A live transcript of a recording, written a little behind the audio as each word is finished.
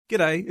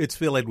G'day, it's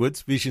Phil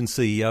Edwards, Vision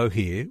CEO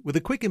here, with a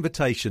quick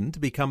invitation to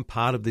become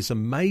part of this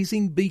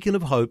amazing beacon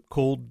of hope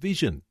called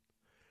Vision.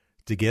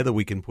 Together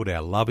we can put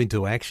our love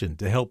into action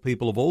to help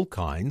people of all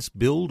kinds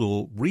build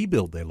or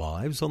rebuild their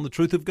lives on the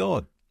truth of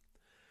God.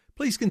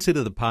 Please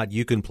consider the part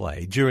you can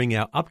play during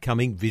our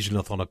upcoming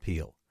Visionathon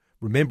appeal,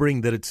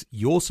 remembering that it's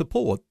your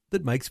support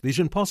that makes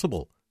Vision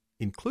possible,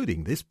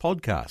 including this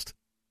podcast.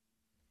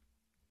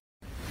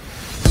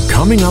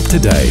 Coming up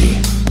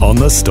today on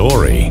The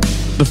Story.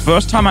 The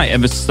first time I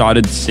ever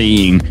started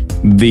seeing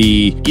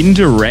the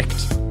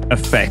indirect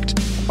effect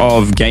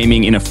of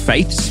gaming in a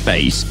faith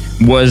space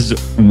was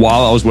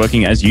while I was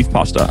working as youth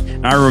pastor.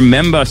 I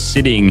remember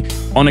sitting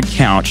on a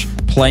couch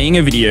playing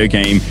a video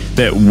game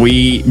that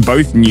we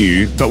both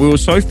knew, but we were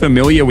so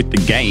familiar with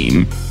the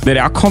game that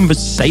our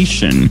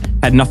conversation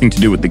had nothing to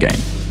do with the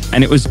game.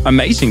 And it was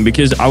amazing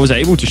because I was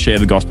able to share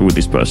the gospel with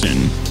this person.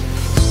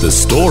 The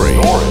Story.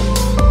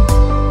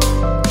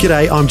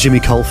 G'day, I'm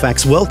Jimmy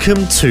Colfax.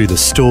 Welcome to The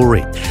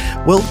Story.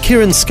 Well,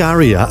 Kiran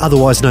Skariah,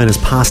 otherwise known as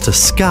Pastor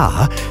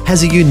Skar,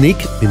 has a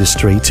unique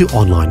ministry to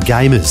online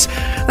gamers.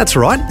 That's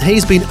right,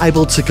 he's been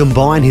able to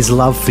combine his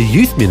love for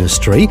youth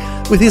ministry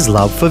with his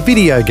love for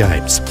video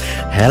games.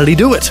 How did he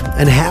do it?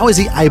 And how is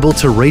he able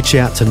to reach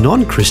out to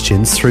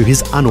non-Christians through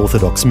his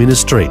unorthodox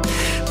ministry?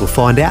 We'll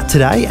find out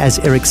today as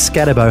Eric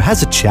Scadabo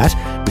has a chat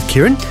with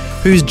Kiran,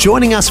 who's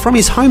joining us from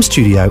his home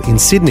studio in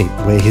Sydney,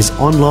 where his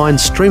online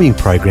streaming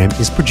program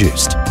is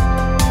produced.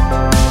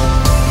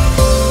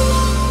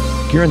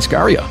 Kiran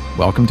Skariah,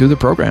 welcome to the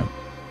program.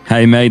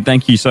 Hey, mate,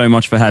 thank you so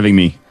much for having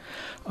me.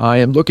 I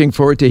am looking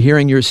forward to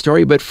hearing your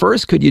story, but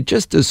first, could you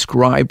just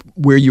describe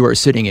where you are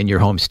sitting in your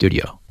home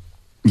studio?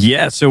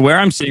 Yeah, so where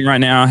I'm sitting right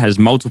now has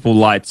multiple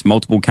lights,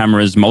 multiple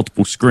cameras,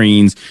 multiple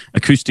screens,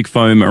 acoustic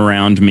foam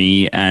around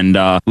me, and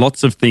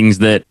lots of things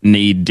that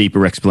need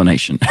deeper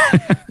explanation.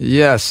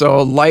 Yeah,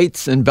 so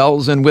lights and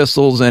bells and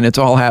whistles, and it's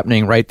all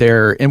happening right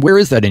there. And where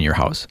is that in your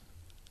house?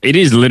 It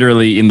is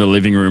literally in the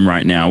living room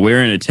right now.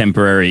 We're in a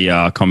temporary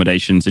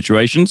accommodation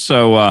situation.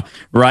 So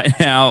right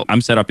now,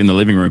 I'm set up in the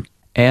living room.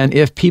 And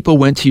if people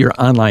went to your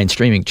online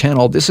streaming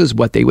channel, this is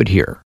what they would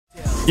hear.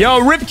 Yo,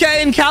 Rip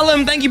K and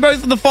Callum, thank you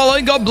both for the follow.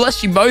 God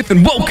bless you both,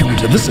 and welcome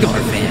to the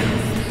Skar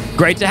fam.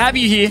 Great to have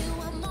you here.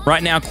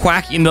 Right now,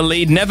 Quack in the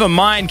lead. Never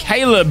mind,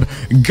 Caleb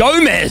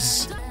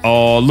Gomez.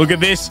 Oh, look at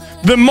this.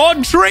 The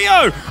mod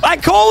trio. I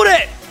called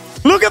it.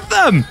 Look at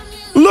them.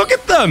 Look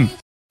at them.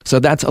 So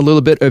that's a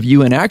little bit of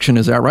you in action,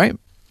 is that right?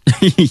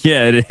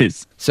 Yeah, it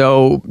is.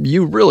 So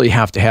you really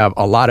have to have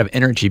a lot of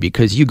energy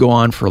because you go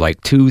on for like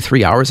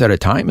 2-3 hours at a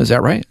time, is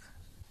that right?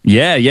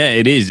 Yeah,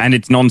 it is. And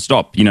it's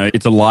nonstop. You know,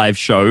 it's a live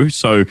show.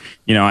 So,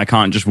 you know, I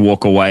can't just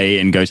walk away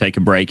and go take a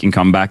break and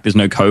come back. There's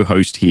no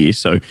co-host here.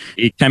 So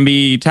it can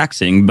be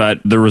taxing, but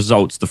the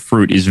results, the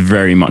fruit is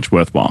very much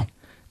worthwhile.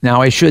 Now,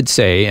 I should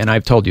say, and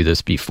I've told you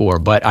this before,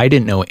 but I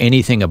didn't know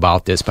anything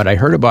about this, but I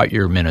heard about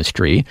your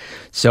ministry.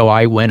 So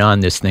I went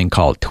on this thing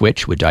called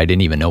Twitch, which I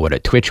didn't even know what a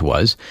Twitch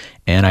was.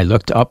 And I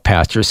looked up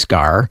Pastor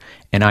Skar,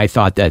 and I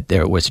thought that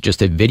there was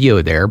just a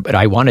video there, but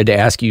I wanted to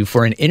ask you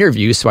for an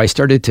interview. So I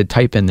started to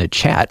type in the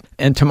chat.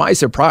 And to my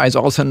surprise,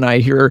 all of a sudden I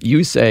hear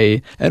you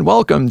say, and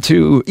welcome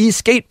to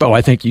eSkatebo,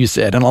 I think you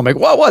said. And I'm like,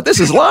 what? This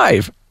is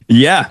live.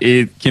 Yeah,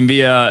 it can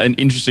be an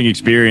interesting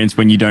experience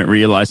when you don't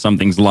realize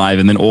something's live,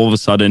 and then all of a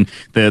sudden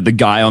the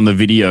guy on the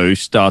video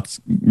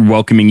starts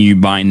welcoming you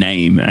by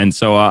name. And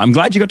so I'm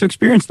glad you got to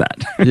experience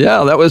that.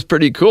 Yeah, that was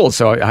pretty cool.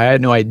 So I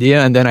had no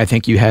idea. And then I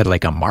think you had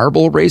like a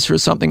marble race or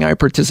something I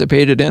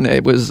participated in.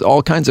 It was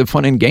all kinds of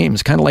fun and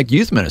games, kind of like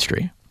youth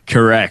ministry.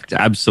 Correct.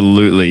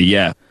 Absolutely.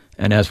 Yeah.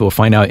 And as we'll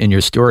find out in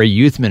your story,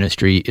 youth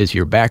ministry is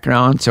your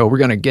background. So we're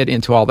going to get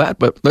into all that.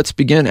 But let's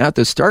begin at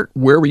the start.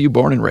 Where were you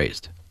born and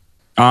raised?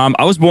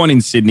 I was born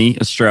in Sydney,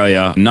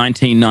 Australia,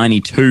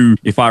 1992,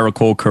 if I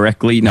recall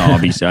correctly. No,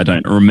 obviously I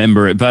don't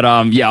remember it. But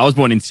yeah, I was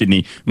born in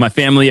Sydney. My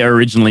family are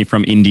originally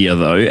from India,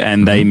 though,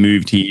 and they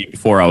moved here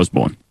before I was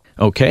born.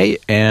 Okay.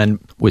 And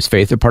was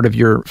faith a part of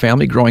your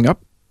family growing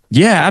up?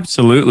 Yeah,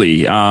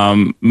 absolutely.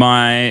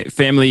 My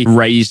family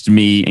raised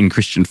me in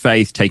Christian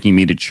faith, taking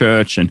me to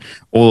church and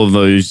all of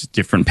those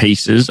different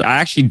pieces. I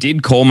actually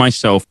did call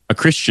myself a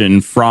Christian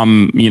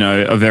from,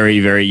 a very,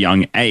 very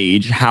young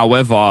age.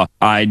 However,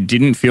 I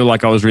didn't feel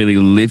like I was really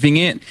living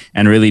it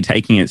and really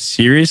taking it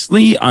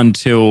seriously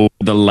until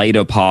the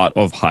later part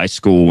of high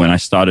school when I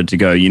started to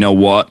go, you know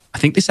what? I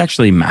think this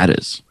actually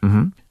matters.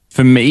 Mm-hmm.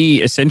 For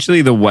me,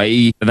 essentially the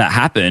way that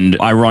happened,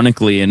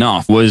 ironically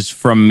enough, was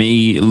from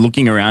me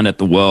looking around at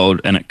the world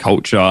and at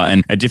culture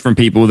and at different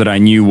people that I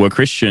knew were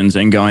Christians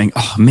and going,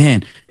 oh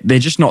man, they're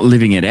just not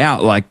living it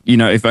out. Like,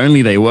 if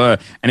only they were.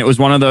 And it was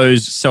one of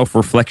those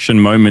self-reflection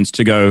moments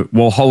to go,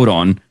 well, hold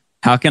on.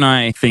 How can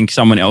I think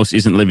someone else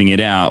isn't living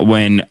it out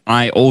when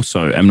I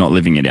also am not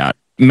living it out?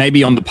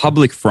 Maybe on the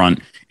public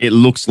front, it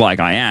looks like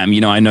I am.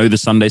 I know the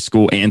Sunday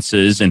school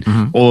answers and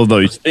all of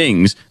those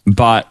things,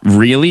 but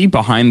really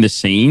behind the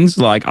scenes,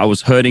 like I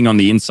was hurting on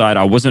the inside.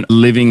 I wasn't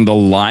living the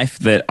life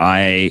that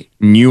I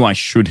knew I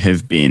should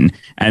have been.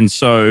 And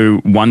so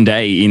one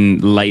day in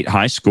late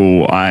high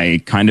school,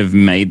 I kind of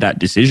made that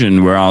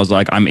decision where I was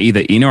like, I'm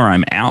either in or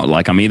I'm out.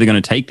 Like I'm either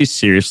going to take this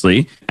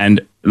seriously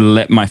and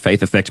let my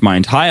faith affect my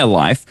entire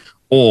life,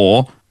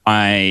 or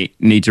I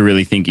need to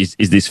really think, is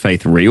this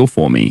faith real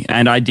for me?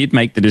 And I did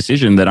make the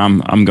decision that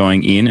I'm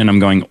going in and I'm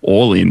going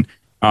all in,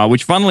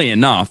 which funnily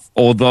enough,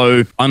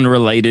 although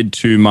unrelated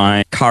to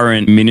my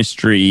current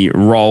ministry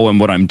role and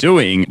what I'm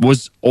doing,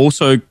 was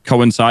also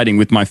coinciding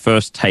with my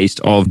first taste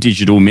of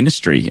digital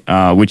ministry,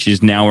 which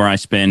is now where I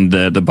spend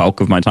the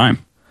bulk of my time.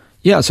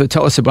 Yeah, so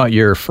tell us about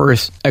your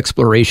first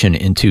exploration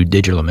into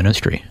digital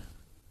ministry.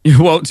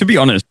 Well, to be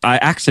honest, I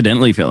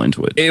accidentally fell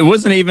into it. It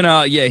wasn't even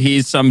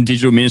here's some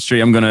digital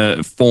ministry I'm going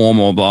to form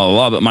or blah, blah,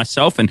 blah. But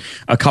myself and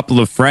a couple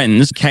of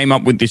friends came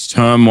up with this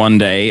term one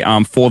day,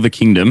 for the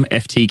kingdom.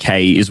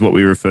 FTK is what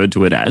we referred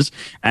to it as.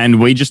 And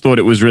we just thought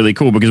it was really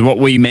cool because what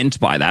we meant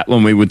by that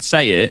when we would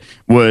say it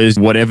was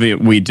whatever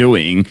we're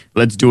doing,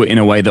 let's do it in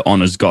a way that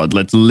honors God.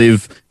 Let's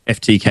live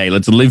FTK,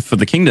 let's live for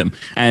the kingdom.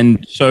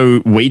 And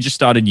so we just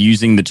started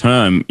using the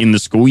term in the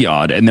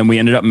schoolyard, and then we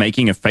ended up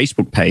making a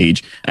Facebook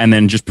page and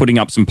then just putting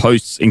up some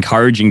posts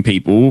encouraging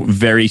people,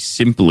 very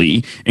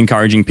simply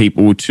encouraging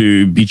people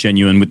to be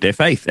genuine with their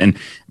faith. And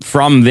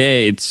from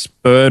there, it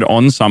spurred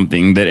on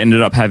something that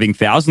ended up having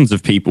thousands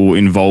of people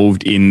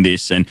involved in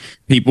this, and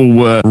people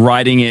were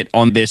writing it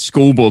on their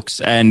school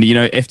books. And,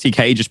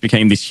 FTK just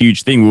became this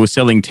huge thing. We were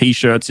selling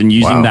T-shirts and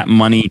using that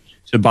money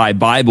to buy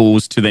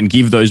Bibles, to then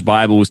give those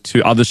Bibles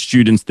to other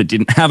students that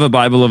didn't have a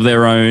Bible of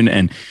their own,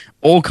 and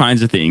all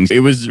kinds of things. It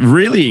was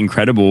really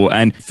incredible.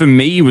 And for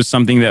me, it was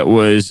something that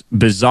was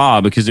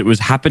bizarre because it was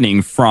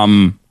happening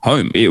from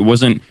home. It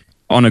wasn't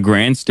on a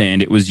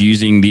grandstand. It was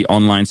using the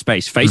online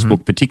space,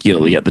 Facebook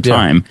particularly at the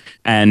time.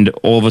 And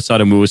all of a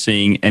sudden we were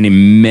seeing an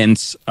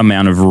immense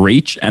amount of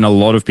reach and a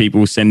lot of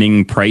people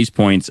sending praise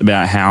points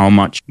about how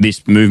much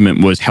this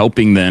movement was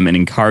helping them and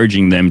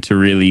encouraging them to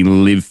really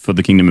live for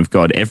the kingdom of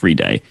God every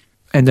day.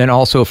 And then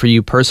also for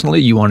you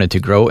personally, you wanted to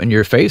grow in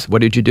your faith. What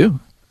did you do?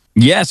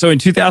 Yeah, so in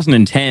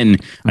 2010,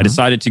 I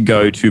decided to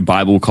go to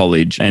Bible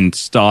college and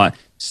start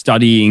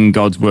studying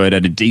God's word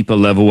at a deeper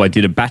level. I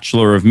did a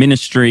Bachelor of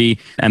Ministry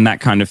and that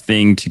kind of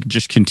thing to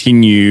just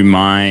continue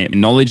my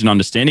knowledge and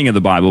understanding of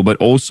the Bible. But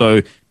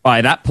also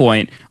by that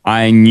point,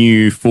 I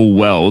knew full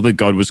well that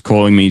God was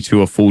calling me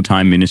to a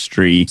full-time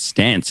ministry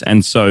stance.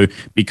 And so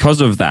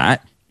because of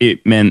that,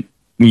 it meant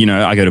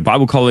I go to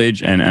Bible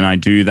college and I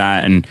do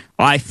that. And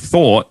I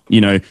thought,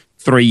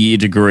 3-year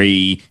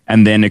degree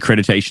and then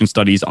accreditation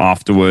studies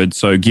afterwards.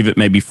 So give it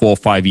maybe 4 or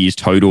 5 years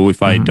total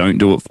if I don't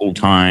do it full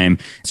time.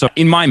 So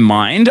in my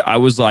mind, I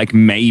was like,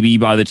 maybe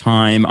by the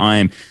time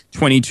I'm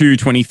 22,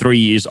 23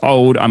 years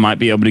old, I might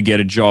be able to get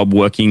a job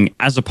working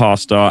as a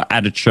pastor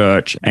at a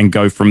church and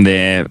go from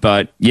there.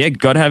 But yeah,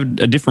 God had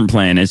a different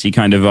plan as he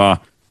kind of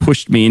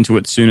pushed me into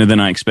it sooner than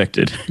I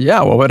expected.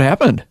 Yeah, well, what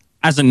happened?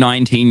 As a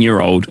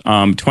 19-year-old,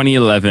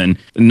 2011,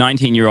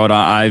 19-year-old,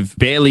 I've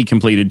barely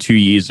completed 2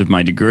 years of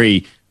my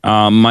degree.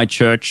 My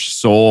church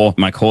saw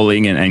my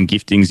calling and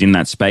giftings in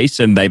that space,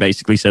 and they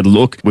basically said,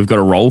 look, we've got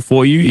a role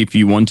for you. If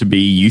you want to be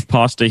youth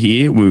pastor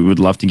here, we would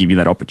love to give you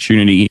that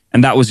opportunity.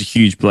 And that was a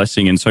huge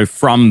blessing. And so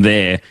from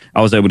there,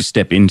 I was able to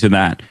step into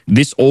that.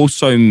 This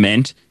also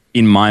meant,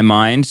 in my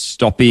mind,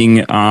 stopping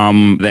the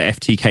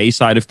FTK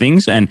side of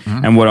things and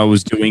what I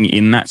was doing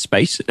in that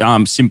space,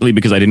 simply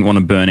because I didn't want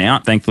to burn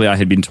out. Thankfully, I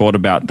had been taught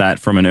about that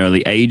from an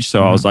early age.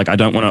 So I was like, I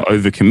don't want to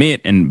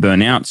overcommit and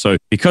burn out. So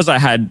because I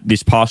had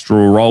this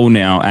pastoral role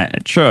now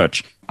at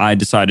church, I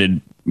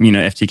decided,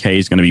 FTK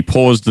is going to be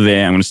paused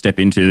there. I'm going to step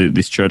into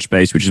this church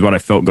space, which is what I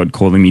felt God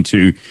calling me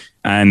to.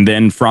 And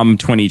then from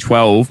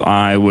 2012,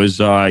 I was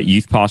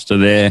youth pastor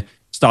there,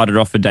 started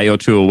off a day or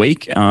two a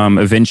week,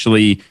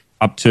 eventually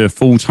up to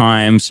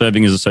full-time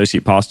serving as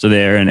associate pastor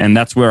there. And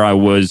that's where I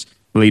was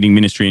leading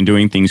ministry and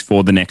doing things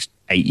for the next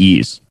 8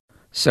 years.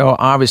 So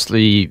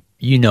obviously,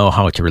 you know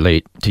how to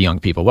relate to young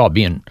people, well,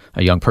 being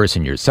a young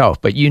person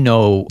yourself, but you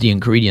know the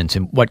ingredients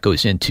and what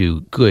goes into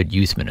good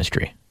youth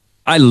ministry.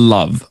 I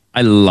love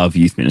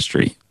youth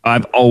ministry.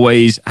 I've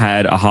always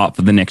had a heart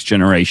for the next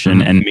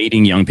generation and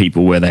meeting young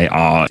people where they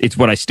are. It's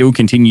what I still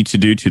continue to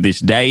do to this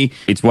day.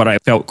 It's what I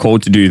felt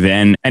called to do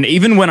then. And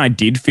even when I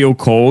did feel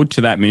called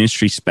to that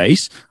ministry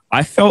space,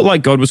 I felt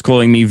like God was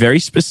calling me very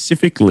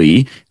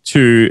specifically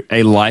to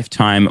a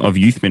lifetime of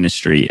youth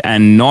ministry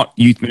and not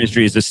youth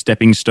ministry as a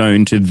stepping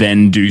stone to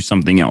then do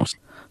something else.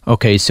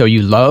 Okay, so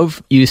you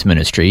love youth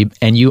ministry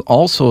and you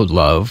also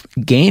love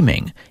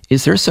gaming.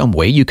 Is there some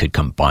way you could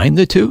combine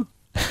the two?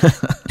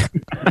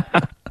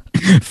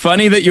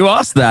 Funny that you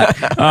asked that.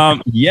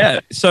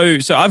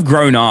 So I've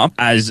grown up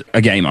as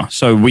a gamer.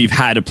 So we've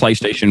had a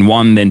PlayStation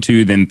 1, then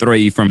 2, then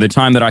 3. From the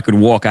time that I could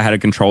walk, I had a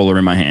controller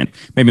in my hand.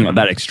 Maybe not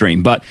that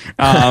extreme, but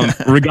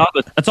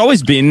regardless, it's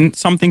always been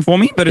something for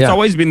me, but it's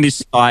always been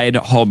this side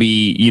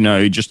hobby,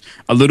 just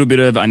a little bit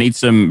of, I need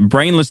some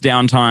brainless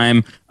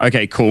downtime.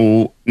 Okay,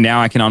 cool.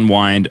 Now I can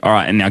unwind. All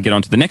right, and now get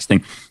on to the next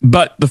thing.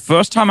 But the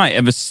first time I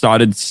ever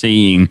started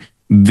seeing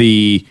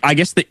the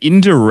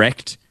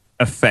indirect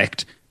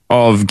effect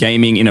of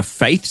gaming in a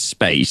faith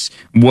space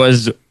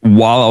was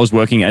while I was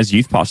working as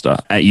youth pastor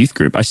at youth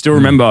group. I still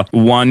remember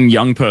one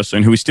young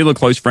person who is still a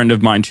close friend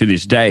of mine to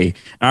this day.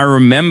 I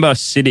remember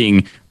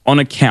sitting on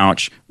a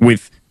couch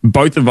with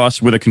both of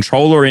us with a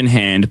controller in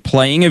hand,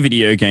 playing a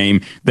video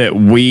game that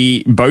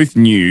we both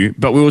knew,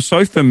 but we were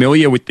so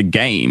familiar with the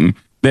game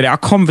that our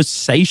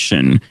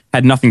conversation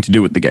had nothing to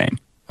do with the game.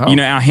 Oh.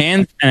 Our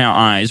hands and our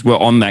eyes were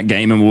on that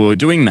game and we were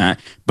doing that.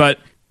 But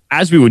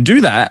as we would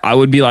do that, I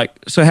would be like,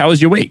 so how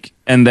was your week?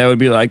 And they would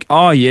be like,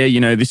 oh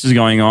yeah, this is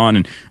going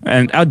on.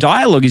 And our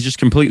dialogue is just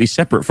completely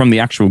separate from the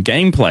actual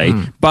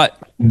gameplay. But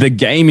the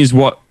game is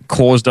what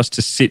caused us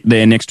to sit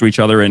there next to each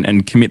other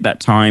and commit that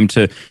time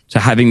to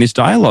having this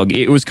dialogue.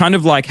 It was kind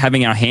of like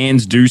having our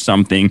hands do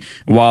something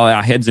while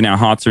our heads and our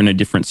hearts are in a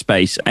different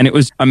space. And it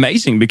was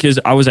amazing because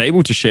I was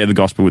able to share the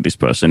gospel with this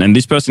person. And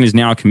this person is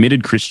now a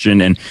committed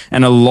Christian. And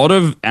a lot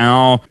of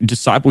our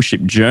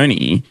discipleship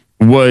journey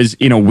was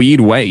in a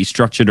weird way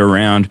structured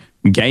around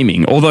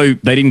gaming, although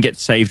they didn't get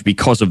saved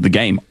because of the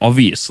game,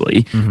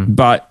 obviously,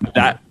 but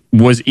that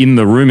was in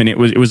the room and it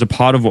was a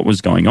part of what was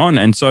going on.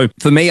 And so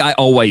for me, I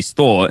always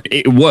thought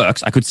it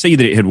works. I could see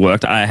that it had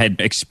worked. I had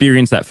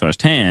experienced that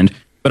firsthand,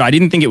 but I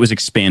didn't think it was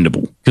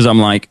expandable because I'm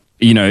like,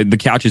 the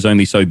couch is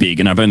only so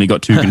big and I've only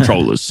got 2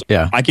 controllers.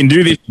 Yeah. I can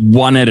do this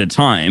one at a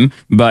time,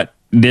 but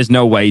there's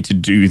no way to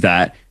do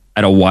that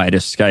at a wider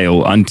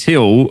scale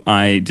until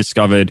I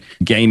discovered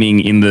gaming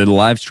in the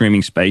live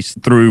streaming space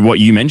through what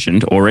you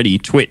mentioned already,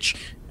 Twitch.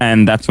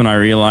 And that's when I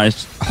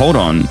realized, hold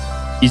on,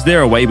 is there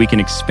a way we can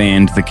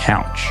expand the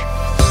couch?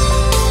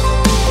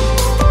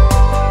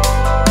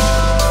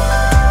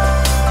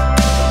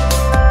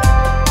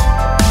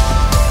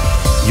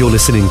 You're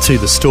listening to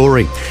The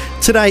Story.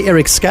 Today,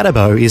 Eric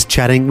Scatterbo is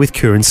chatting with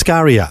Kiran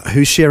Skariah,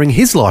 who's sharing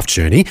his life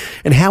journey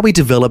and how he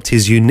developed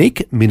his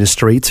unique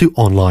ministry to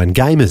online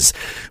gamers.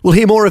 We'll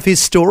hear more of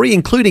his story,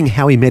 including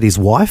how he met his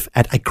wife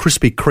at a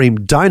Krispy Kreme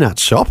donut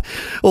shop.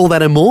 All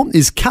that and more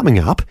is coming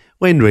up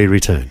when we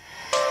return.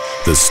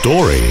 The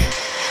Story.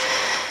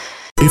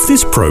 If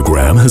this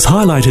program has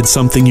highlighted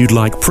something you'd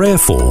like prayer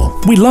for,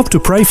 we'd love to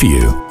pray for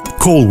you.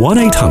 Call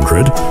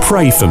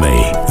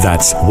 1-800-PRAY-FOR-ME.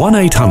 That's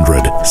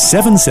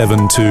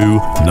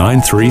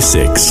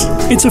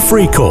 1-800-772-936. It's a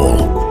free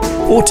call.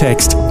 Or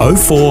text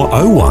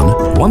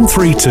 0401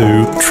 132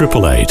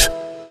 888.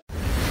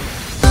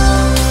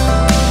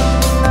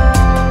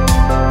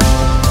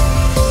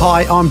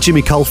 Hi, I'm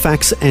Jimmy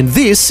Colfax and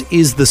this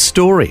is The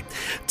Story.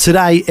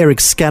 Today, Eric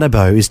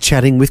Scatterbo is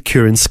chatting with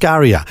Kiran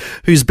Skariah,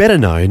 who's better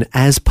known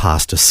as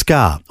Pastor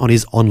Skar, on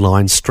his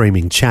online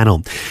streaming channel.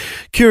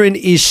 Kiran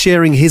is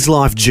sharing his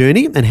life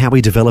journey and how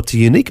he developed a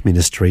unique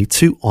ministry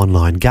to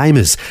online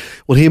gamers.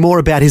 We'll hear more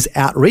about his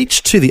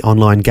outreach to the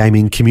online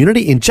gaming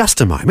community in just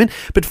a moment,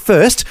 but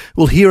first,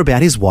 we'll hear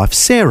about his wife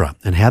Sarah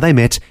and how they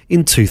met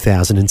in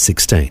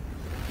 2016.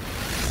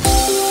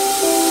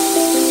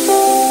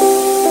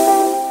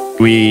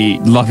 We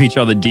love each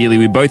other dearly.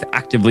 We're both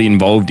actively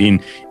involved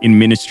in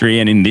ministry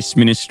and in this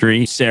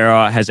ministry.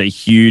 Sarah has a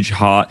huge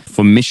heart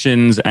for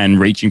missions and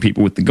reaching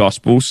people with the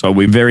gospel. So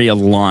we're very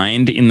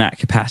aligned in that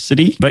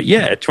capacity. But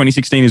yeah,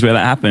 2016 is where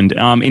that happened.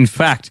 In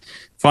fact,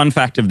 fun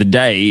fact of the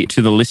day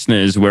to the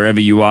listeners, wherever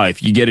you are,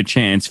 if you get a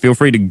chance, feel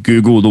free to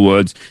Google the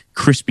words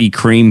Krispy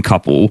Kreme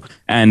couple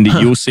and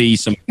you'll see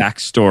some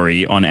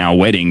backstory on our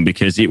wedding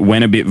because it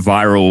went a bit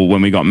viral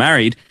when we got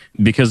married.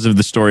 Because of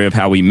the story of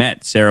how we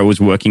met. Sarah was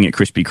working at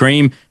Krispy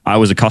Kreme. I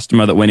was a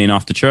customer that went in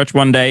after church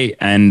one day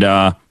and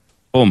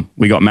boom,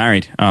 we got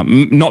married.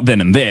 Not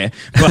then and there,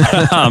 but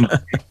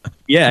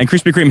yeah, and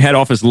Krispy Kreme head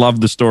office loved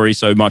the story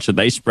so much that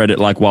they spread it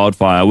like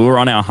wildfire. We were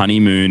on our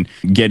honeymoon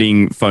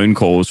getting phone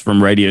calls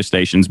from radio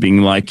stations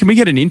being like, can we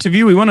get an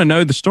interview? We want to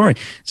know the story.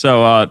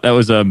 So that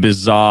was a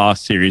bizarre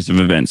series of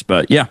events.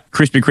 But yeah,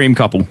 Krispy Kreme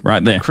couple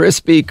right there.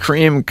 Krispy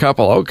Kreme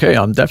couple. Okay,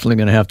 I'm definitely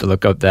going to have to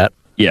look up that.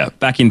 Yeah,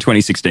 back in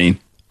 2016.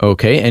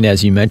 Okay, and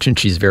as you mentioned,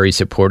 she's very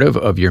supportive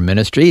of your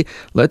ministry.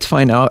 Let's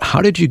find out, how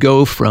did you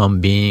go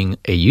from being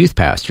a youth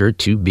pastor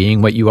to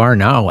being what you are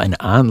now, an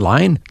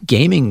online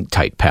gaming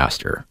type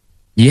pastor?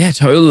 Yeah,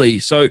 totally.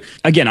 So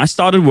again, I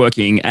started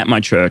working at my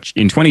church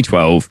in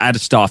 2012 at a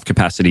staff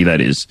capacity, that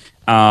is.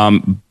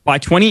 By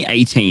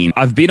 2018,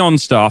 I've been on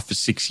staff for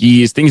 6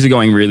 years. Things are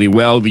going really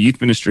well. The youth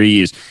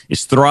ministry is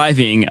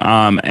thriving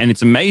and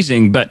it's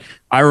amazing. But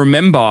I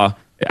remember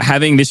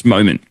having this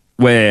moment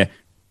where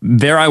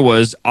there I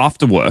was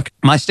after work.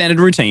 My standard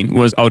routine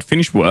was I would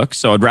finish work.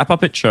 So I'd wrap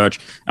up at church.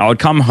 I would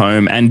come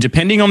home. And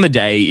depending on the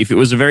day, if it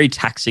was a very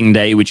taxing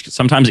day, which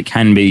sometimes it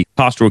can be,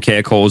 pastoral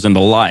care calls and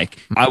the like,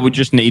 I would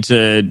just need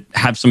to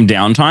have some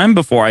downtime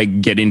before I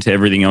get into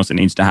everything else that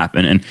needs to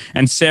happen.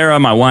 And Sarah,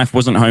 my wife,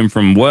 wasn't home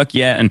from work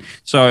yet. And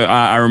so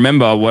I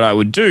remember what I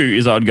would do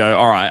is I'd go,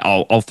 all right,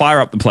 I'll fire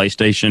up the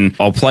PlayStation.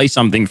 I'll play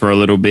something for a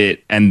little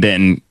bit and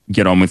then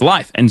get on with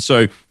life. And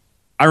so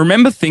I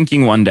remember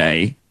thinking one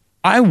day,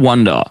 I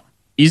wonder,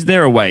 is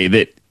there a way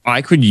that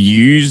I could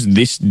use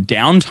this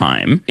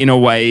downtime in a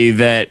way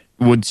that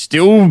would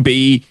still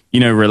be,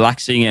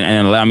 relaxing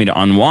and allow me to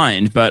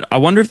unwind? But I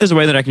wonder if there's a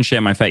way that I can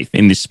share my faith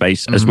in this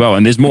space as well.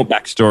 And there's more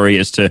backstory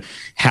as to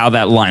how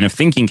that line of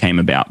thinking came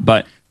about.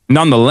 But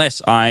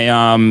nonetheless,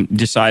 I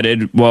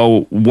decided,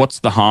 well, what's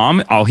the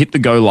harm? I'll hit the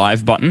go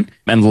live button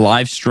and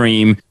live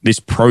stream this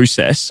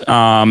process.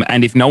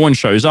 And if no one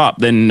shows up,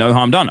 then no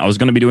harm done. I was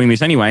going to be doing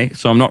this anyway,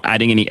 so I'm not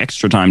adding any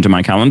extra time to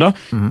my calendar.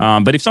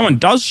 But if someone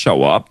does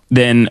show up,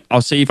 then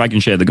I'll see if I can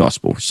share the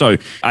gospel. So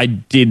I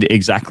did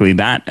exactly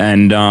that.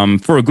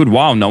 And for a good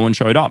while, no one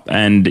showed up.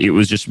 And it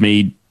was just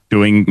me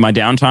doing my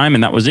downtime,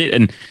 and that was it.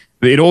 And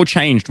it all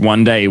changed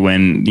one day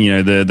when,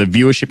 the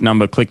viewership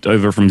number clicked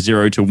over from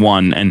 0 to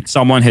 1, and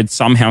someone had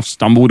somehow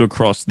stumbled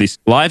across this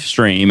live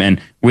stream.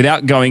 And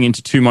without going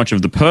into too much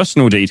of the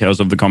personal details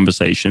of the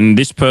conversation,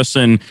 this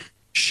person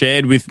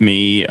shared with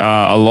me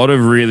a lot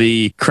of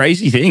really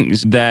crazy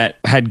things that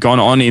had gone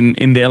on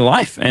in their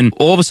life. And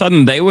all of a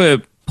sudden they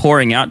were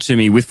pouring out to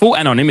me with full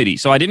anonymity.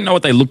 So I didn't know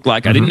what they looked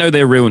like. I didn't know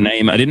their real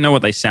name. I didn't know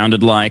what they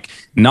sounded like.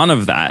 None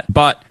of that.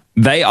 But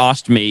they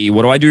asked me,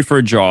 what do I do for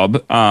a job?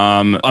 They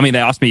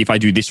asked me if I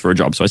do this for a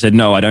job. So I said,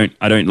 no, I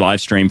don't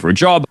live stream for a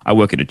job. I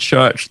work at a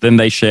church. Then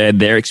they shared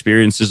their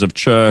experiences of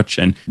church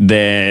and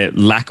their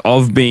lack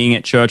of being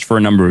at church for a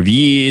number of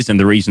years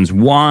and the reasons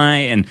why.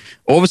 And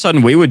all of a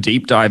sudden we were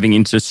deep diving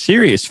into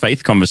serious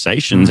faith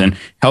conversations and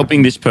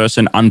helping this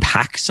person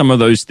unpack some of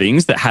those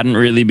things that hadn't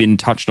really been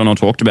touched on or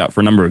talked about for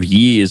a number of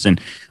years.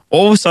 And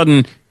all of a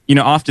sudden,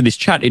 after this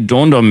chat, it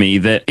dawned on me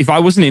that if I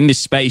wasn't in this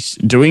space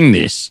doing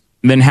this,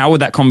 then how would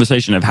that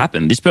conversation have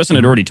happened? This person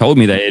had already told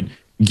me they had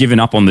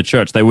given up on the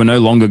church. They were no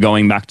longer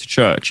going back to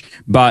church.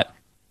 But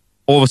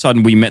all of a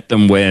sudden we met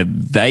them where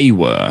they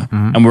were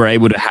and were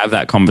able to have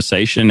that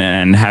conversation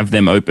and have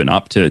them open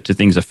up to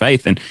things of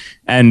faith.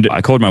 And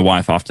I called my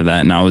wife after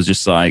that and I was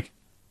just like,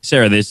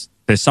 Sarah, there's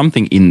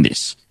something in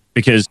this.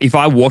 Because if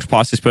I walked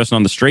past this person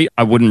on the street,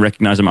 I wouldn't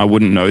recognize them. I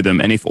wouldn't know them.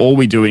 And if all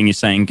we're doing is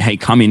saying, hey,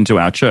 come into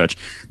our church,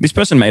 this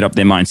person made up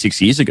their mind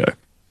 6 years ago.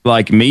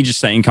 Like me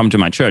just saying, come to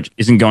my church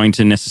isn't going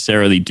to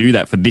necessarily do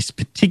that for this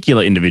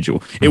particular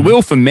individual. It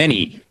will for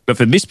many, but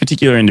for this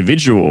particular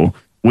individual,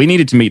 we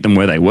needed to meet them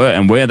where they were.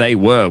 And where they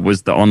were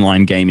was the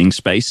online gaming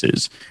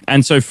spaces.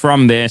 And so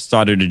from there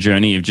started a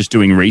journey of just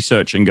doing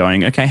research and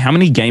going, okay, how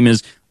many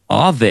gamers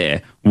are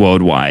there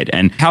worldwide?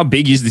 And how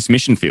big is this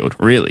mission field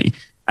really?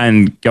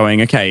 And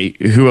going, okay,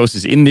 who else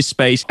is in this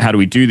space? How do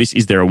we do this?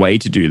 Is there a way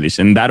to do this?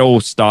 And that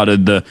all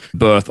started the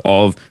birth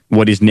of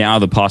what is now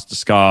the Pastor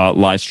Skar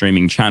live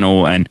streaming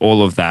channel and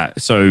all of that.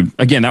 So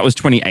again, that was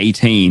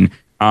 2018.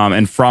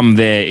 And from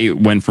there, it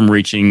went from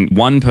reaching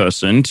one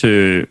person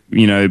to,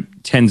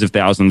 tens of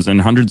thousands and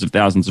hundreds of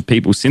thousands of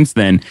people since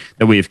then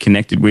that we have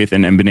connected with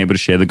and been able to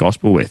share the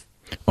gospel with.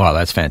 Wow,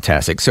 that's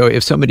fantastic. So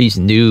if somebody's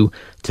new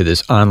to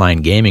this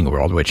online gaming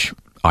world, which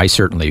I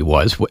certainly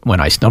was when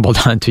I stumbled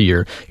onto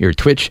your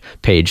Twitch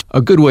page,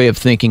 a good way of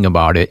thinking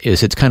about it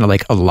is it's kind of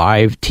like a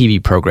live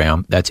TV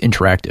program that's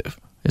interactive.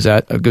 Is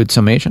that a good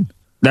summation?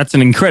 That's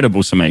an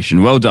incredible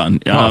summation. Well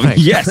done.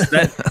 Yes,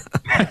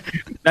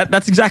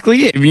 that's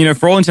exactly it.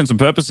 For all intents and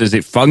purposes,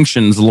 it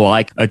functions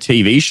like a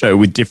TV show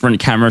with different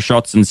camera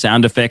shots and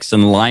sound effects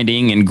and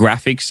lighting and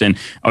graphics and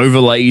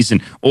overlays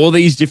and all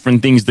these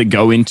different things that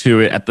go into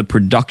it at the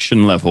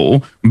production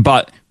level.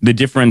 But the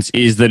difference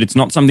is that it's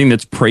not something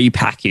that's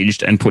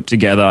pre-packaged and put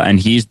together and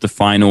here's the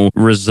final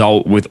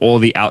result with all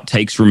the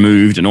outtakes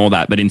removed and all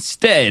that. But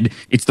instead,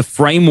 it's the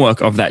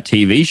framework of that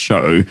TV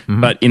show,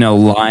 but in a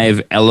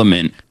live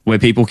element where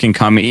people can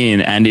come in.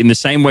 And in the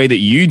same way that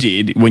you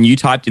did when you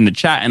typed in the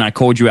chat and I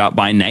called you out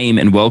by name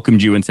and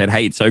welcomed you and said,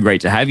 hey, it's so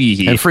great to have you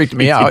here. And freaked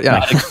me out.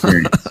 Yeah.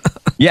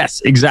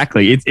 Yes,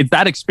 exactly. It's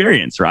that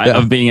experience, right? Yeah.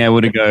 Of being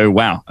able to go,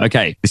 wow,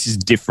 okay, this is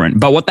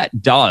different. But what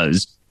that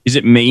does is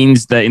it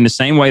means that in the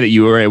same way that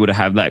you were able to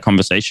have that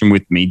conversation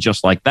with me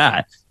just like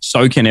that,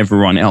 so can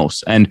everyone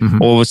else. And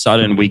all of a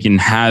sudden we can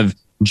have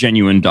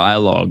genuine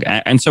dialogue.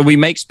 And so we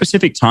make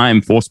specific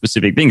time for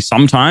specific things.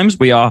 Sometimes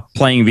we are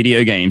playing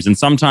video games and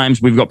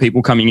sometimes we've got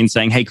people coming in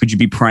saying, hey, could you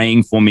be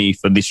praying for me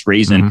for this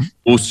reason?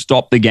 We'll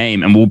stop the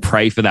game and we'll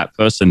pray for that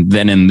person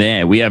then and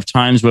there. We have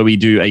times where we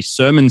do a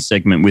sermon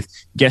segment with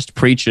guest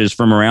preachers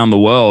from around the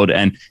world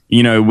and,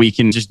 we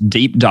can just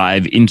deep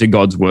dive into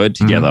God's word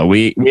together.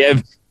 We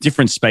have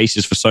different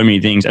spaces for so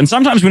many things. And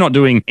sometimes we're not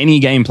doing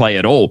any gameplay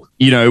at all.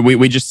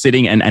 We're just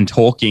sitting and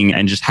talking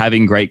and just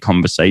having great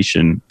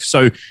conversation.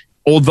 So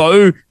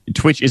although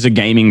Twitch is a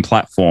gaming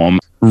platform,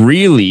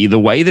 really the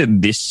way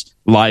that this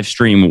live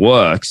stream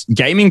works,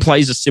 gaming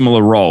plays a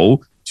similar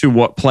role to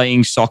what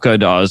playing soccer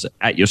does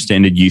at your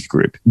standard youth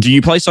group. Do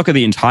you play soccer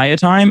the entire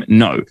time?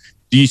 No.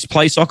 Do you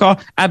play soccer?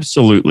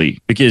 Absolutely,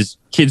 because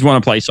kids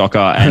want to play soccer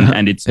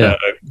and it's a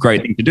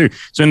great thing to do.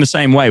 So in the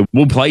same way,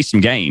 we'll play some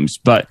games,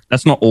 but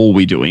that's not all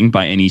we're doing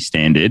by any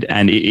standard,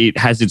 and it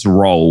has its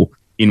role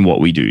in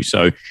what we do.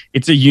 So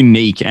it's a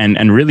unique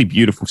and really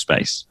beautiful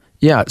space.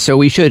 Yeah, so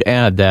we should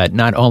add that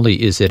not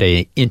only is it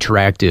a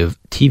interactive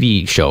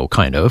TV show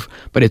kind of,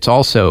 but it's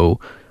also,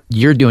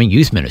 you're doing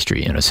youth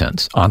ministry in a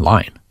sense,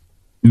 online.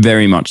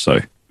 Very much so.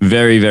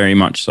 Very, very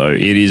much so.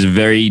 It is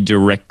very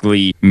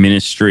directly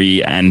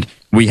ministry, and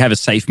we have a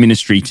safe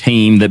ministry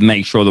team that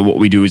makes sure that what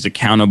we do is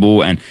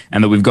accountable and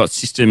that we've got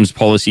systems,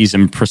 policies,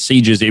 and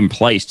procedures in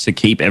place to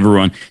keep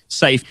everyone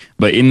safe.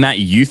 But in that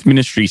youth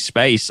ministry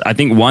space, I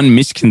think one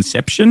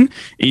misconception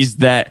is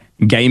that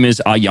gamers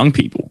are young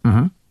people.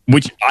 Mm-hmm.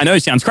 Which I know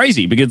sounds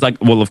crazy because, like,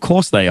 well, of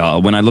course they are.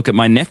 When I look at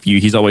my nephew,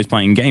 he's always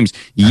playing games.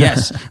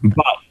 Yes,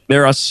 but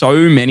there are so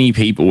many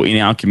people in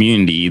our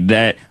community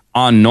that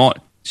are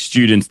not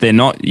students, they're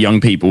not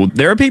young people.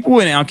 There are people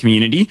in our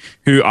community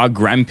who are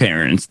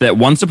grandparents that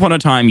once upon a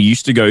time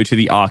used to go to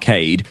the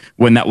arcade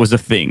when that was a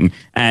thing,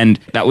 and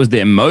that was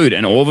their mode.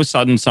 And all of a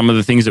sudden, some of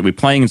the things that we're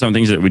playing and some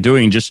things that we're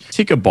doing just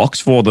tick a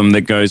box for them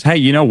that goes, hey,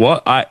 you know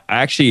what? I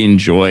actually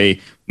enjoy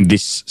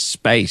this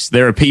space.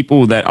 There are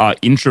people that are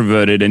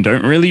introverted and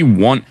don't really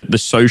want the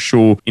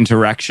social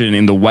interaction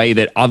in the way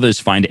that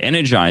others find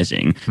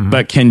energizing,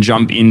 but can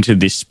jump into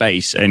this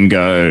space and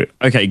go,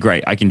 okay,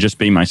 great, I can just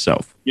be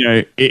myself. You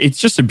know, it's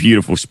just a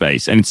beautiful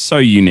space and it's so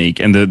unique,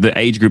 and the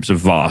age groups are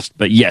vast.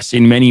 But yes,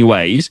 in many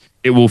ways,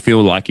 it will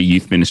feel like a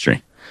youth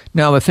ministry.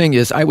 Now, the thing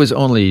is, I was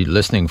only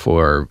listening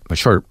for a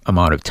short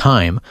amount of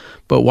time,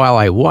 but while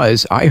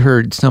I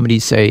heard somebody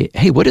say,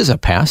 hey, what is a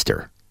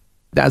pastor?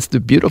 That's the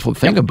beautiful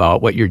thing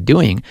about what you're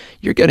doing.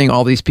 You're getting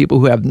all these people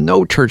who have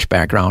no church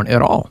background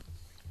at all.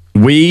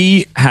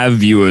 We have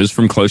viewers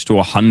from close to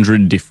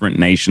 100 different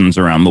nations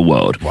around the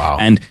world. Wow.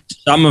 And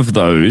some of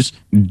those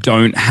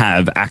don't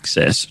have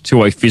access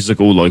to a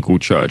physical local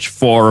church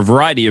for a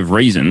variety of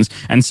reasons.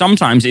 And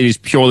sometimes it is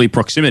purely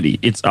proximity.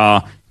 It's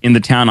in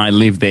the town I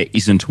live, there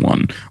isn't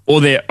one,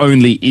 or there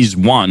only is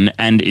one,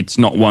 and it's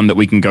not one that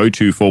we can go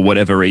to for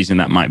whatever reason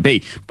that might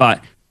be.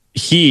 But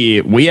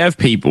here we have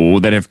people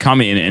that have come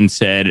in and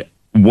said,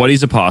 what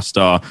is a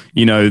pastor?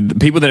 You know,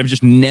 people that have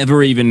just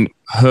never even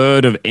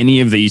heard of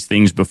any of these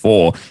things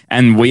before.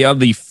 And we are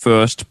the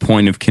first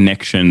point of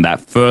connection,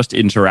 that first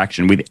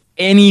interaction with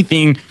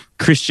anything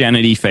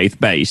Christianity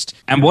faith-based.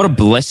 And what a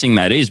blessing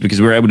that is,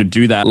 because we're able to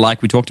do that,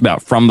 like we talked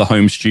about, from the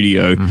home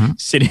studio,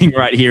 sitting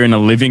right here in a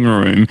living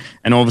room.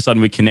 And all of a sudden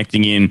we're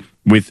connecting in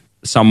with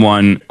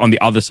someone on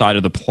the other side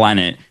of the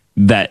planet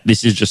that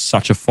this is just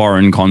such a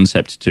foreign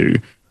concept to.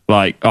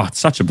 Like, oh, it's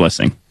such a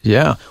blessing.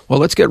 Yeah. Well,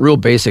 let's get real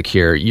basic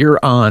here. You're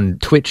on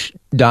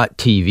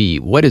twitch.tv.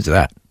 What is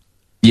that?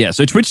 Yeah,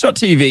 so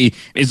twitch.tv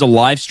is a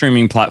live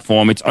streaming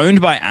platform. It's owned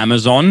by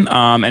Amazon,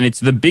 and it's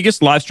the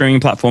biggest live streaming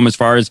platform as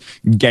far as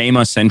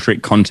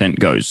gamer-centric content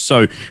goes.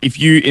 So if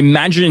you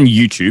imagine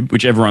YouTube,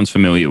 which everyone's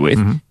familiar with,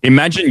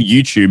 imagine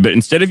YouTube, but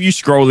instead of you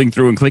scrolling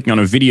through and clicking on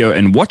a video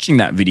and watching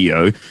that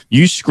video,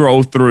 you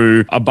scroll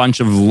through a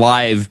bunch of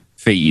live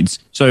feeds.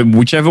 So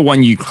whichever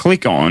one you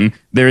click on,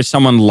 there is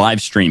someone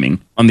live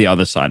streaming on the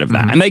other side of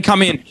that. And they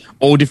come in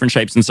all different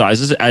shapes and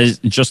sizes, as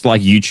just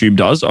like YouTube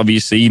does.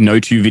 Obviously, no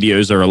two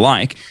videos are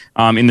alike.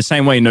 In the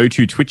same way, no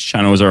two Twitch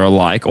channels are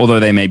alike,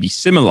 although they may be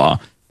similar.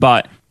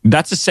 But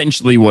that's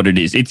essentially what it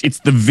is. It's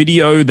the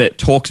video that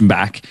talks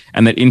back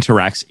and that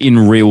interacts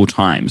in real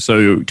time.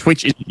 So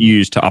Twitch is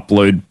used to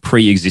upload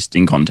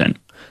pre-existing content.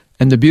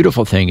 And the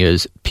beautiful thing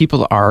is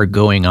people are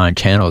going on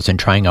channels and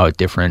trying out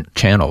different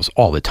channels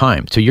all the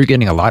time. So you're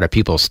getting a lot of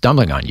people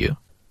stumbling on you.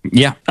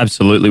 Yeah,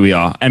 absolutely we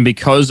are. And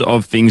because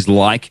of things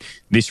like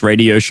this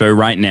radio show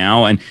right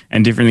now and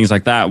different things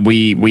like that,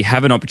 we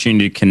have an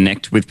opportunity to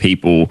connect with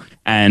people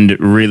and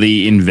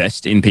really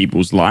invest in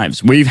people's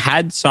lives. We've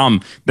had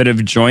some that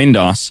have joined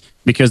us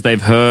because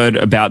they've heard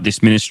about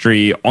this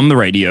ministry on the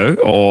radio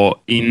or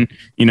in,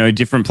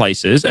 different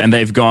places, and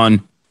they've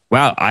gone,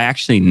 wow, I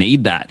actually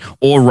need that.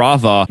 Or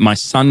rather, my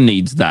son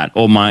needs that,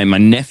 or my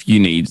nephew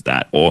needs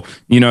that. Or,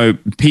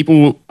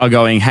 people are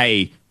going,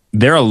 hey,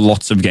 there are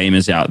lots of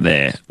gamers out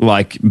there,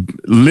 like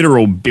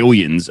literal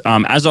billions.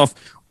 As of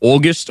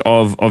August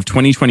of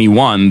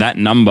 2021, that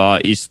number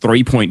is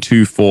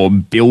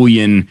 3.24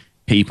 billion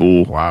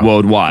people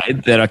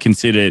worldwide that are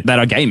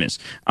gamers.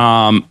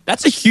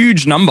 That's a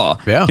huge number,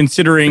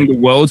 considering the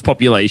world's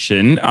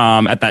population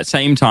at that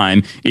same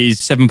time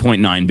is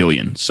 7.9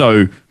 billion.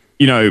 So,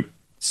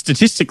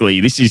 statistically,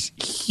 this is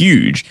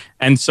huge.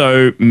 And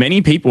so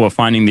many people are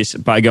finding this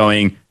by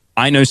going,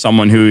 I know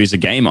someone who is a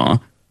gamer,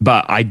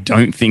 but I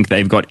don't think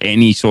they've got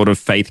any sort of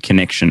faith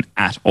connection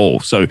at all.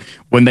 So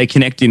when they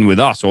connect in with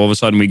us, all of a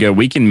sudden we go,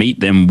 we can meet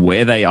them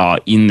where they are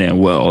in their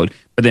world,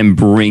 but then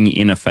bring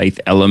in a faith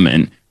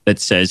element that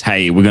says,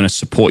 hey, we're going to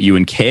support you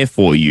and care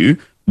for you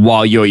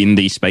while you're in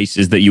these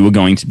spaces that you were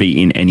going to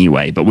be in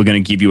anyway, but we're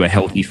going to give you a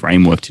healthy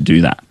framework to do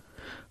that.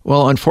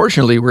 Well,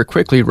 unfortunately, we're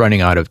quickly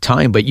running out of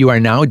time, but you are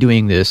now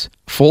doing this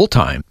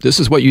full-time. This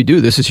is what you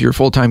do. This is your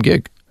full-time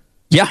gig.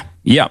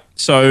 Yeah.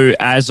 So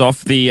as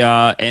of the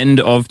end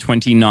of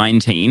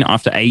 2019,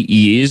 after 8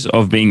 years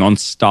of being on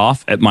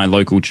staff at my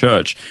local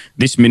church,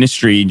 this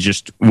ministry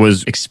just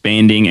was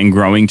expanding and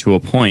growing to a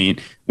point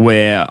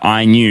where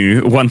I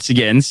knew, once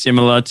again,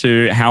 similar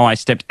to how I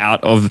stepped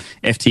out of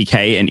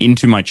FTK and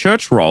into my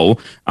church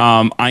role,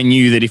 I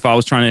knew that if I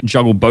was trying to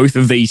juggle both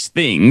of these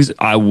things,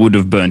 I would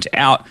have burnt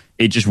out.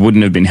 It just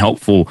wouldn't have been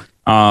helpful.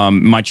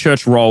 My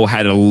church role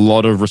had a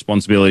lot of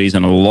responsibilities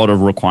and a lot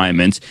of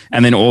requirements.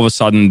 And then all of a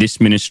sudden, this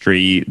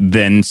ministry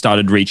then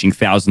started reaching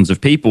thousands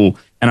of people.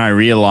 And I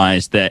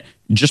realized that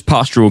just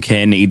pastoral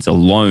care needs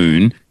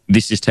alone,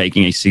 this is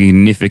taking a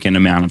significant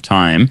amount of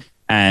time.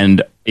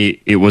 And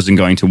it wasn't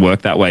going to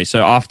work that way.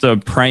 So after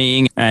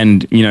praying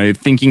and,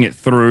 thinking it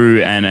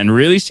through and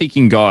really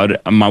seeking God,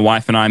 my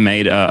wife and I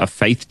made a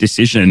faith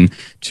decision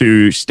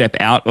to step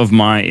out of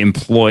my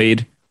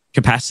employed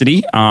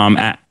capacity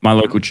at my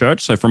local church.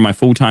 So from my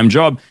full-time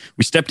job,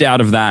 we stepped out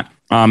of that.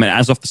 And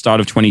as of the start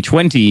of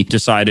 2020,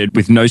 decided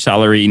with no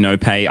salary, no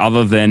pay,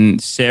 other than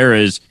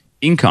Sarah's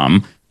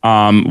income,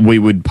 we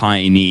would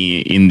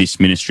pioneer in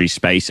this ministry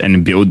space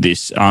and build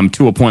this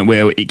to a point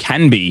where it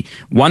can be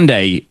one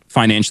day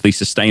financially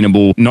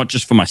sustainable, not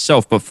just for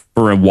myself, but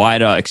for a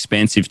wider,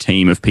 expansive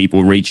team of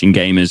people reaching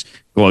gamers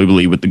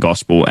globally with the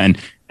gospel.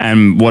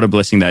 And what a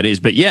blessing that is.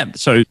 But yeah,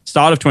 so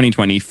start of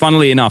 2020,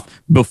 funnily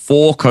enough,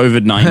 before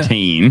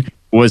COVID-19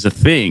 was a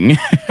thing,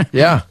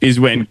 is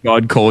when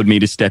God called me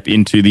to step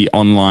into the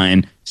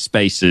online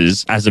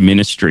spaces as a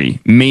ministry,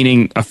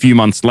 meaning a few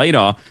months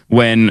later,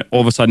 when all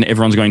of a sudden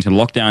everyone's going to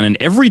lockdown and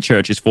every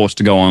church is forced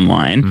to go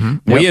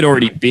online, we had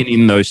already been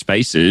in those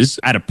spaces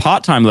at a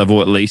part-time level,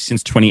 at least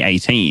since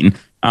 2018.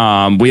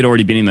 We had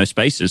already been in those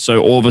spaces.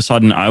 So all of a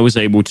sudden I was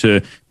able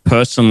to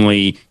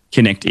personally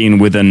connect in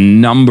with a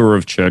number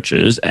of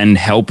churches and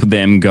help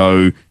them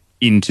go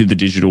into the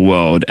digital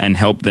world and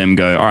help them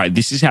go, all right,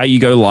 this is how you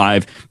go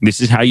live.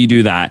 This is how you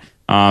do that.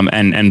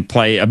 And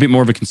play a bit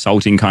more of a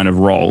consulting kind of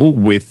role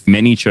with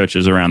many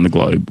churches around the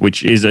globe,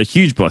 which is a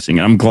huge blessing.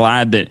 And I'm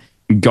glad that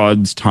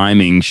God's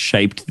timing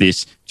shaped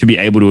this to be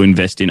able to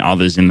invest in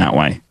others in that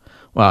way.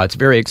 Wow, it's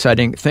very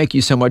exciting. Thank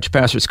you so much,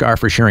 Pastor Skar,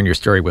 for sharing your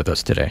story with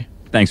us today.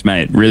 Thanks,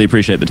 mate. Really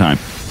appreciate the time.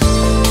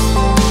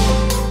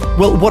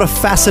 Well, what a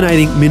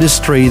fascinating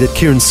ministry that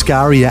Kiran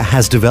Skariah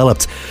has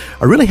developed.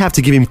 I really have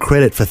to give him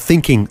credit for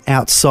thinking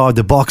outside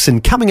the box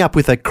and coming up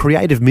with a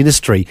creative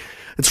ministry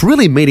that's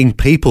really meeting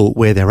people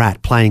where they're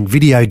at, playing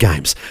video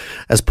games.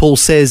 As Paul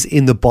says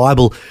in the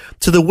Bible,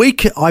 to the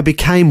weak I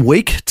became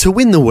weak to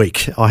win the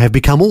weak. I have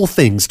become all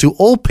things to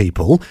all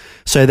people,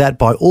 so that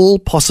by all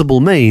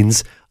possible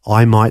means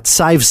I might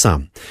save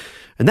some.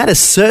 And that is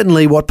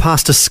certainly what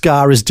Pastor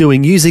Skar is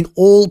doing, using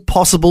all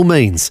possible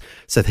means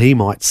so that he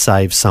might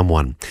save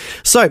someone.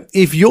 So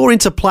if you're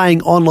into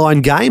playing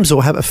online games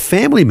or have a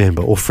family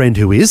member or friend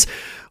who is,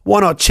 why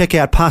not check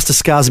out Pastor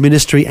Skar's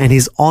ministry and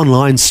his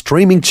online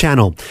streaming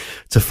channel?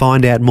 To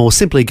find out more,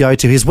 simply go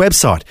to his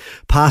website,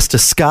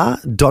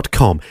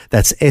 pastorskar.com.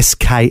 That's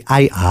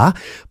S-K-A-R,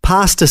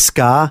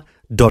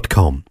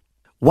 pastorskar.com.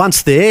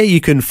 Once there,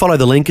 you can follow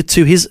the link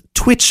to his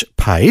Twitch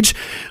page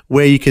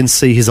where you can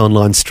see his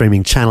online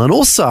streaming channel. And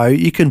also,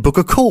 you can book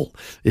a call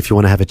if you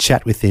want to have a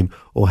chat with him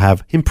or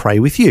have him pray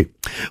with you.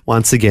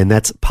 Once again,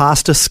 that's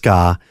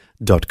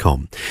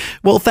pastorskar.com.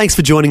 Well, thanks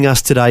for joining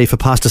us today for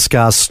Pastor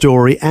Skar's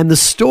story and the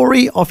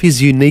story of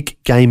his unique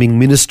gaming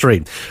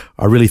ministry.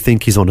 I really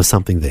think he's onto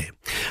something there.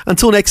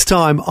 Until next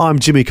time, I'm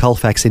Jimmy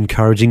Colfax,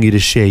 encouraging you to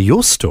share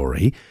your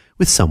story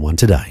with someone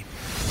today.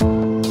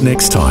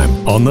 Next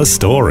time on The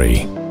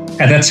Story.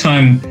 At that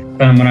time,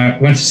 when I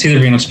went to see the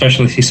renal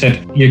specialist, he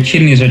said, your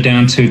kidneys are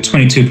down to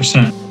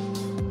 22%,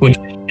 which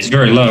is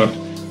very low.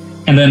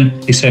 And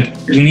then he said,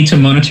 you need to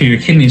monitor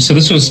your kidneys. So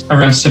this was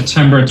around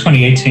September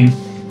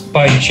 2018.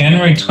 By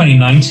January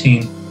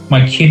 2019,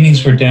 my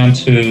kidneys were down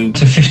to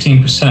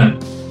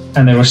 15%,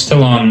 and they're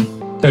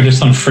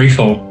just on free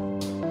fall.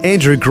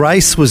 Andrew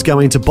Grace was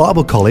going to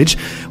Bible college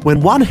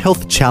when one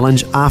health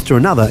challenge after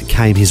another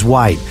came his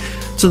way,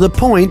 to the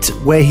point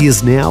where he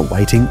is now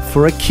waiting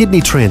for a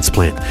kidney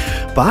transplant.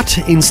 But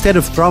instead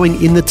of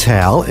throwing in the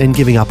towel and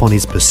giving up on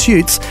his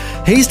pursuits,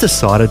 he's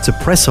decided to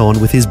press on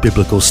with his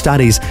biblical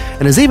studies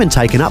and has even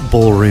taken up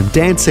ballroom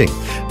dancing.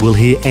 We'll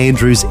hear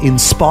Andrew's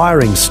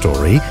inspiring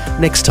story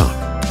next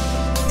time.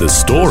 The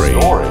Story.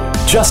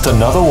 Just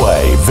another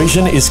way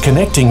Vision is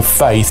connecting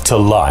faith to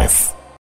life.